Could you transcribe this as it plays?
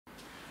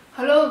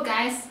Hello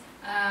guys,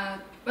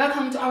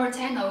 welcome to our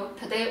channel.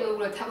 Today we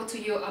will talk to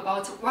you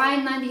about why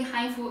 90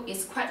 hifu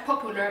is quite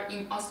popular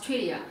in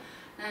Australia.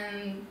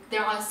 And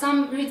there are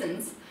some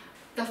reasons.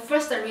 The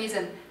first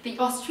reason, the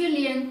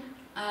Australian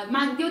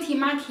beauty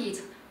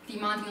market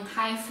demanding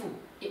hifu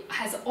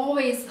has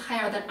always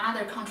higher than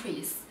other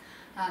countries.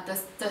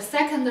 The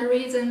second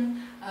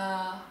reason,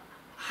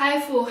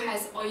 hifu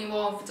has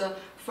evolved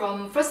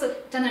from first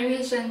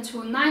generation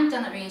to ninth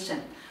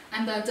generation,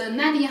 and the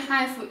 90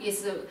 hifu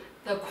is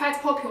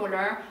quite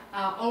popular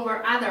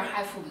over other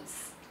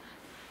hifus.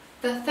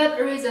 The third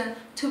reason,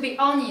 to be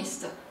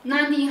honest,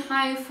 90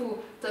 hifu,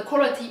 the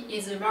quality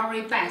is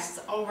very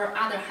best over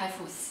other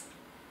hifus.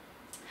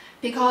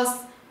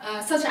 Because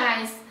such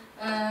as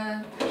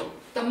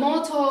the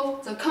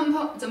motor,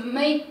 the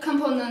main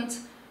component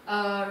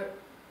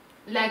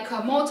like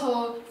a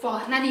motor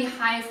for 90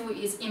 hifu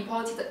is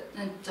imported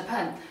in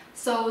Japan.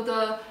 So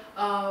the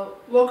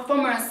work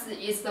performance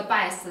is the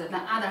best than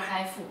other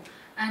hifu.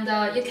 And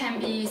it can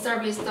be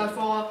serviced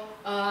for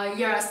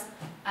years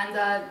and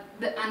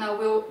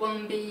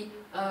won't be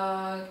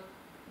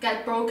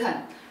get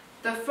broken.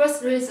 The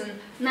first reason,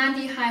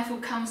 90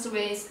 hifu comes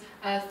with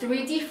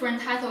 3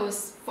 different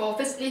handles for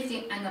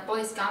facelifting and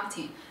body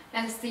sculpting.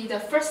 Let's see the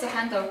first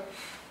handle.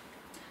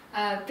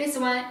 This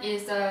one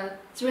is a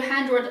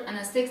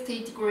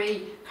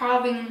 360-degree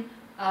carving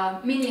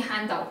mini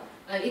handle.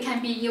 It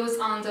can be used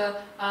on the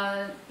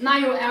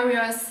narrow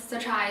areas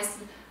such as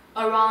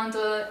around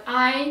the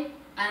eye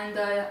and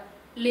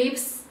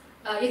lips.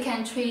 It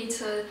can treat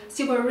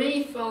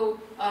superficial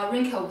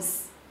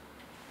wrinkles.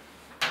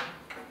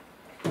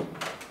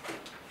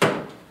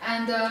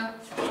 And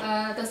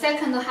the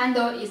second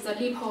handle is the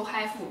lipo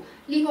hifu.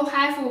 Lipo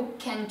hifu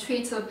can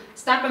treat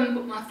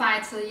stubborn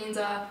fat in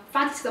the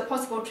fastest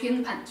possible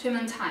treatment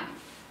time.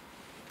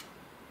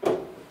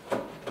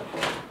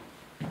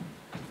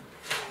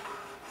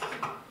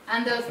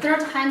 And the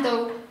third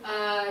handle,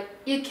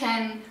 it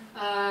can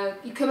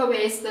equip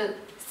with the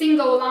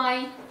single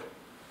line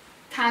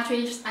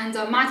cartridge and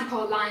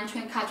multiple line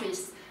cartridge.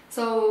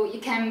 So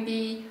it can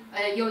be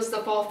used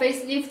for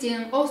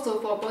facelifting, also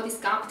for body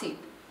sculpting.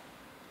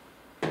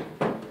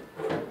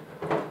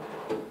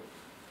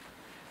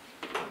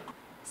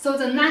 So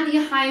the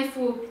 90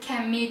 hifu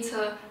can meet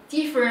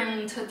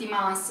different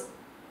demands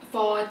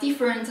for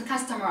different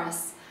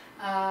customers,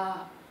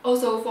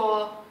 also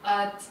for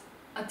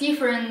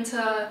different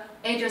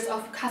ages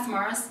of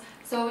customers.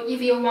 So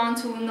if you want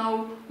to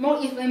know more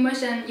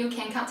information, you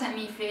can contact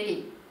me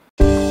freely.